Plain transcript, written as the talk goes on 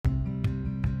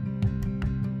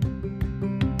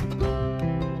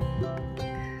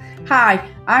Hi,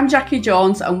 I'm Jackie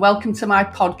Jones and welcome to my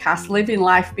podcast, Living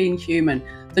Life Being Human,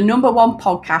 the #1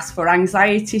 podcast for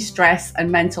anxiety, stress and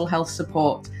mental health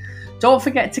support. Don't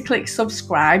forget to click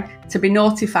subscribe to be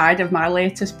notified of my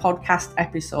latest podcast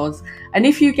episodes. And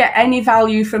if you get any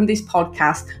value from this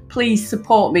podcast, please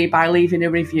support me by leaving a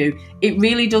review. It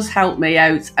really does help me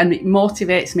out and it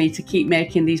motivates me to keep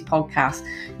making these podcasts.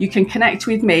 You can connect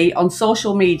with me on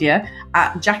social media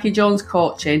at Jackie Jones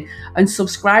Coaching and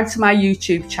subscribe to my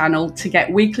YouTube channel to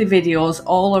get weekly videos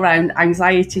all around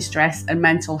anxiety, stress and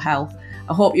mental health.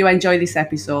 I hope you enjoy this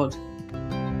episode.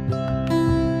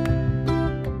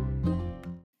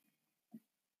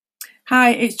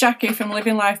 Hi, it's Jackie from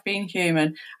Living Life Being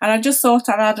Human, and I just thought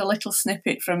I'd add a little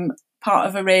snippet from part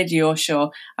of a radio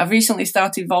show. I've recently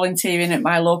started volunteering at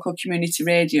my local community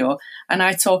radio, and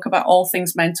I talk about all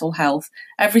things mental health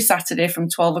every Saturday from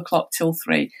 12 o'clock till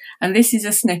 3. And this is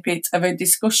a snippet of a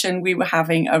discussion we were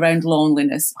having around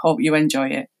loneliness. Hope you enjoy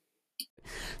it.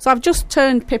 So I've just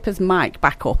turned Pippa's mic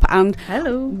back up, and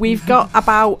hello. We've got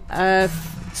about...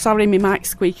 Sorry, my mic's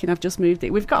squeaking, I've just moved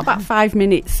it. We've got about 5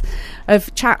 minutes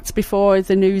of chat before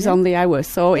the news on the hour.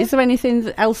 So is there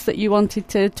anything else that you wanted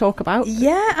to talk about?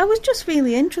 Yeah, I was just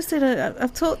really interested.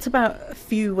 I've talked about a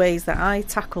few ways that I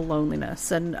tackle loneliness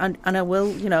and I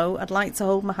will, I'd like to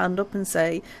hold my hand up and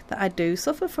say that I do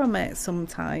suffer from it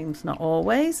sometimes, not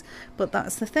always, but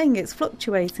that's the thing, it's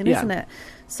fluctuating, isn't it?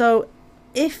 So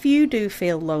if you do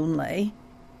feel lonely,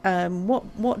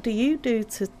 what do you do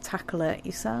to tackle it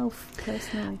yourself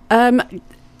personally?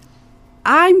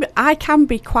 I can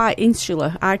be quite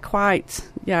insular.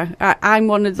 I'm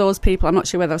one of those people. I'm not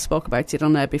sure whether I've spoke about it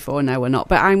on there before now or not,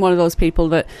 but I'm one of those people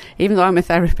that, even though I'm a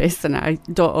therapist and I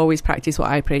don't always practice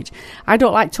what I preach, I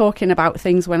don't like talking about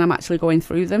things when I'm actually going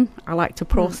through them. I like to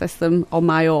process them on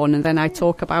my own, and then I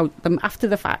talk about them after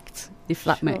the fact, if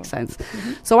that makes sense.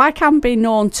 Mm-hmm. So I can be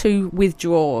known to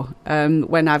withdraw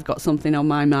when I've got something on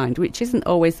my mind, which isn't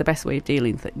always the best way of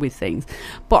dealing with things.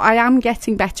 But I am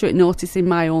getting better at noticing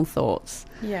my own thoughts.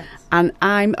 Yes. And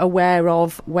I'm aware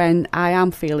of when I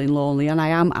am feeling lonely and I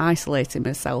am isolating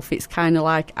myself. It's kind of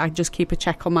like I just keep a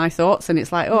check on my thoughts, and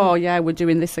it's like, oh yeah, we're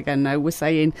doing this again now. We're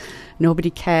saying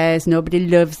nobody cares, nobody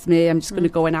loves me, I'm just going to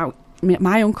go and out.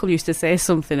 My uncle used to say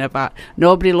something about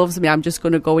nobody loves me, I'm just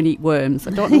going to go and eat worms.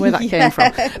 I don't know where that came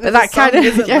from, but that kind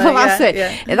of that's it.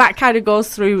 Yeah. That kind of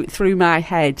goes through my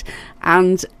head,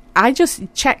 and I just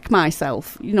check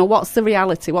myself. What's the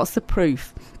reality? What's the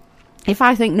proof? If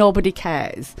I think nobody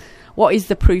cares, what is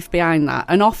the proof behind that?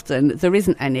 And often there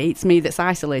isn't any. It's me that's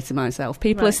isolating myself.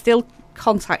 People are still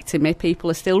contacting me. People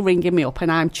are still ringing me up,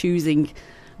 and I'm choosing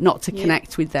not to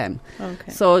connect with them.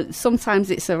 Okay. So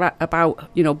sometimes it's about,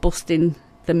 busting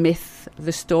the myth,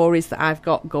 the stories that I've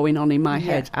got going on in my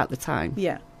head at the time.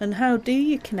 Yeah. And how do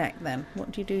you connect them?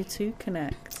 What do you do to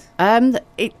connect?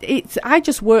 I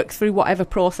just work through whatever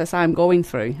process I'm going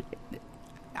through.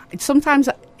 Sometimes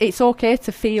it's okay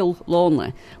to feel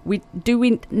lonely. We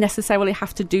necessarily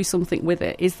have to do something with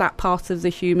it? Is that part of the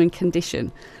human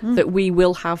condition that we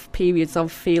will have periods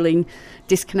of feeling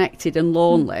disconnected and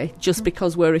lonely just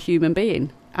because we're a human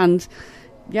being? And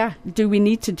do we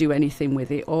need to do anything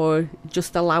with it, or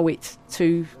just allow it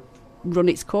to run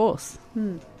its course?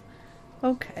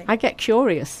 Okay. I get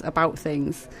curious about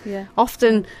things. Yeah.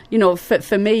 Often,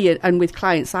 for me and with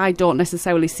clients, I don't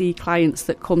necessarily see clients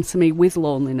that come to me with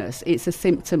loneliness. It's a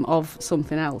symptom of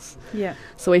something else. Yeah.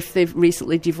 So if they've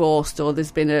recently divorced, or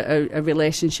there's been a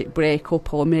relationship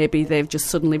breakup, or maybe they've just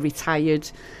suddenly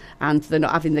retired and they're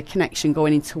not having the connection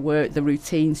going into work, the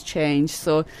routines change.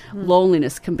 So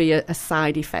loneliness can be a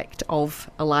side effect of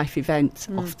a life event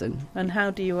often. And how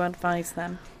do you advise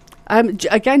them?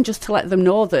 Again, just to let them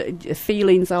know that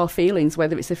feelings are feelings,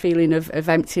 whether it's a feeling of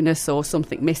emptiness or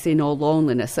something missing or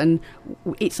loneliness, and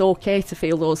it's okay to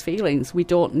feel those feelings. We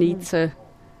don't need to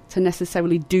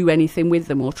necessarily do anything with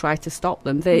them or try to stop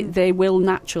them. They will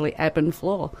naturally ebb and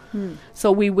flow.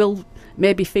 So we will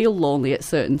maybe feel lonely at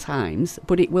certain times,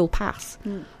 but it will pass.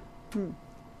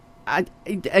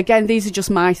 Again, these are just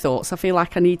my thoughts. I feel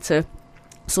like I need to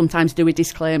sometimes do a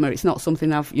disclaimer. It's not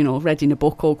something I've read in a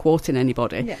book or quoting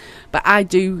anybody, but I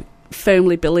do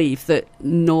firmly believe that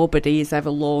nobody is ever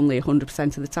lonely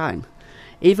 100% of the time.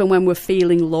 Even when we're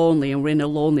feeling lonely and we're in a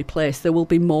lonely place, there will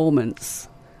be moments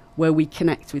where we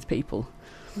connect with people.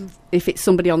 If it's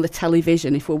somebody on the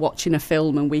television, if we're watching a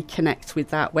film and we connect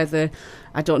with that, whether,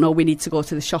 I don't know, we need to go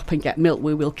to the shop and get milk,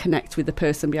 we will connect with the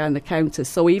person behind the counter.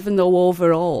 So even though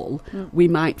overall we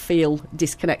might feel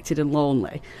disconnected and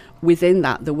lonely, within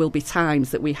that there will be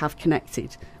times that we have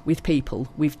connected with people.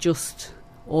 We've just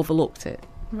overlooked it.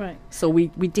 Right. So we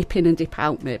dip in and dip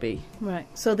out, maybe. Right.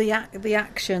 So the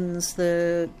actions,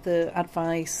 the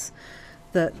advice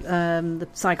that the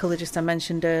psychologist I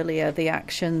mentioned earlier, the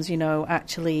actions,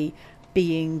 actually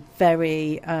being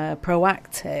very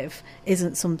proactive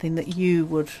isn't something that you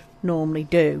would normally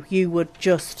do. You would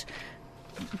just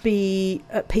be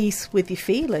at peace with your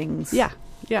feelings. Yeah.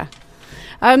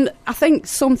 I think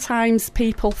sometimes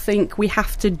people think we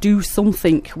have to do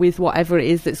something with whatever it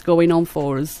is that's going on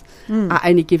for us at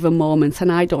any given moment,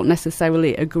 and I don't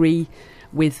necessarily agree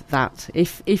with that.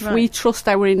 If we trust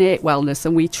our innate wellness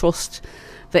and we trust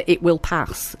that it will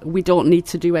pass, we don't need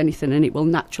to do anything and it will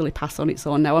naturally pass on its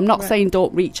own. Now, I'm not saying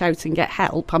don't reach out and get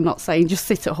help. I'm not saying just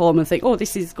sit at home and think, oh,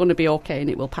 this is going to be okay and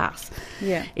it will pass.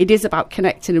 Yeah. It is about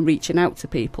connecting and reaching out to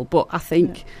people, but I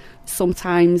think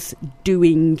sometimes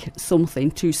doing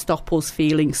something to stop us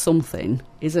feeling something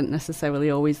isn't necessarily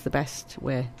always the best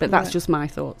way. But that's just my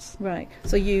thoughts. Right.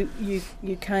 So you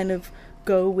kind of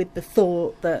go with the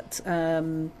thought that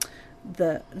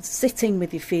that sitting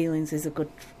with your feelings is a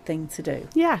good thing to do.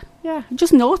 Yeah.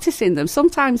 Just noticing them.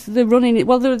 Sometimes they're running.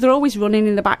 Well, they're always running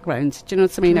in the background. Do you know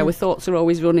what I mean? Our thoughts are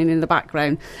always running in the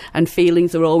background, and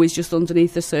feelings are always just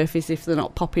underneath the surface if they're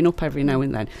not popping up every now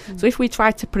and then. So if we try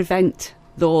to prevent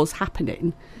those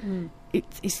happening,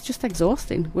 it's just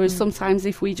exhausting. Whereas sometimes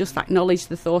if we just acknowledge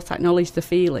the thought, acknowledge the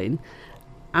feeling,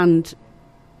 and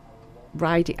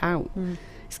ride it out.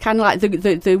 It's kind of like the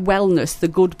wellness, the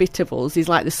good bit of us is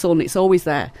like the sun. It's always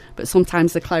there, but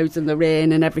sometimes the clouds and the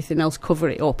rain and everything else cover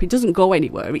it up. It doesn't go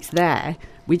anywhere. It's there.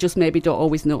 We just maybe don't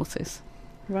always notice.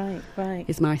 Right.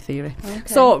 Is my theory. Okay.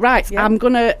 So, I'm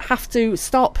going to have to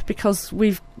stop because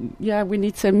we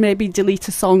need to maybe delete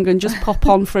a song and just pop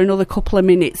on for another couple of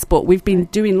minutes, but we've been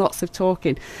doing lots of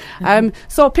talking.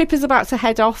 So Pippa's about to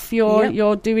head off.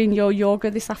 You're doing your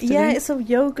yoga this afternoon? Yeah, it's a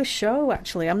yoga show,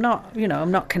 actually. I'm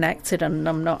not connected and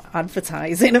I'm not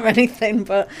advertising or anything,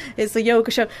 but it's a yoga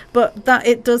show. But that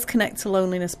it does connect to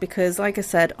loneliness because, like I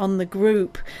said, on the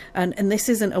group, and this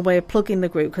isn't a way of plugging the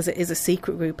group because it is a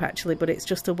secret group, actually, but it's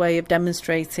just a way of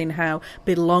demonstrating how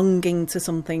belonging to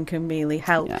something can really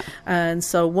help. And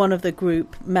so one of the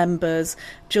group members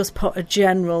just put a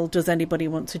general, does anybody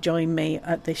want to join me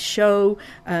at this show,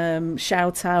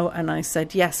 shout out, and I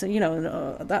said yes.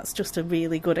 That's just a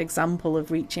really good example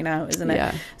of reaching out, isn't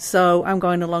it? So I'm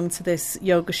going along to this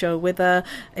yoga show with her.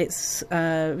 It's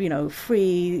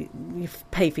free, you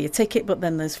pay for your ticket, but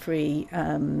then there's free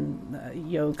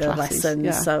yoga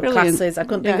lessons. So brilliant. Classes, I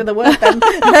couldn't think of the word then.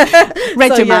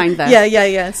 Read your mind there.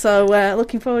 Yeah. So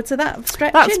looking forward to that.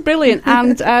 Stretching. That's brilliant.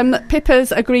 And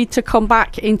Pippa's agreed to come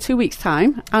back in 2 weeks'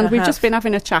 time, and we've just been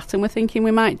having a chat, and we're thinking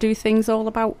we might do things all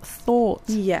about thought.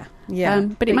 Yeah.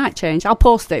 But it might change. I'll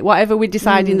post it. Whatever we're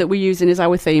deciding that we're using as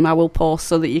our theme, I will post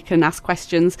so that you can ask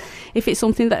questions if it's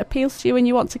something that appeals to you and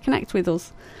you want to connect with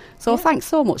us. So thanks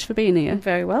so much for being here. You're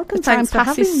very welcome. The time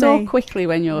passes so quickly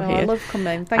when you're here. I love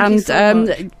coming. Thank you so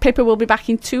much. Pippa will be back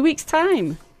in 2 weeks'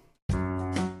 time.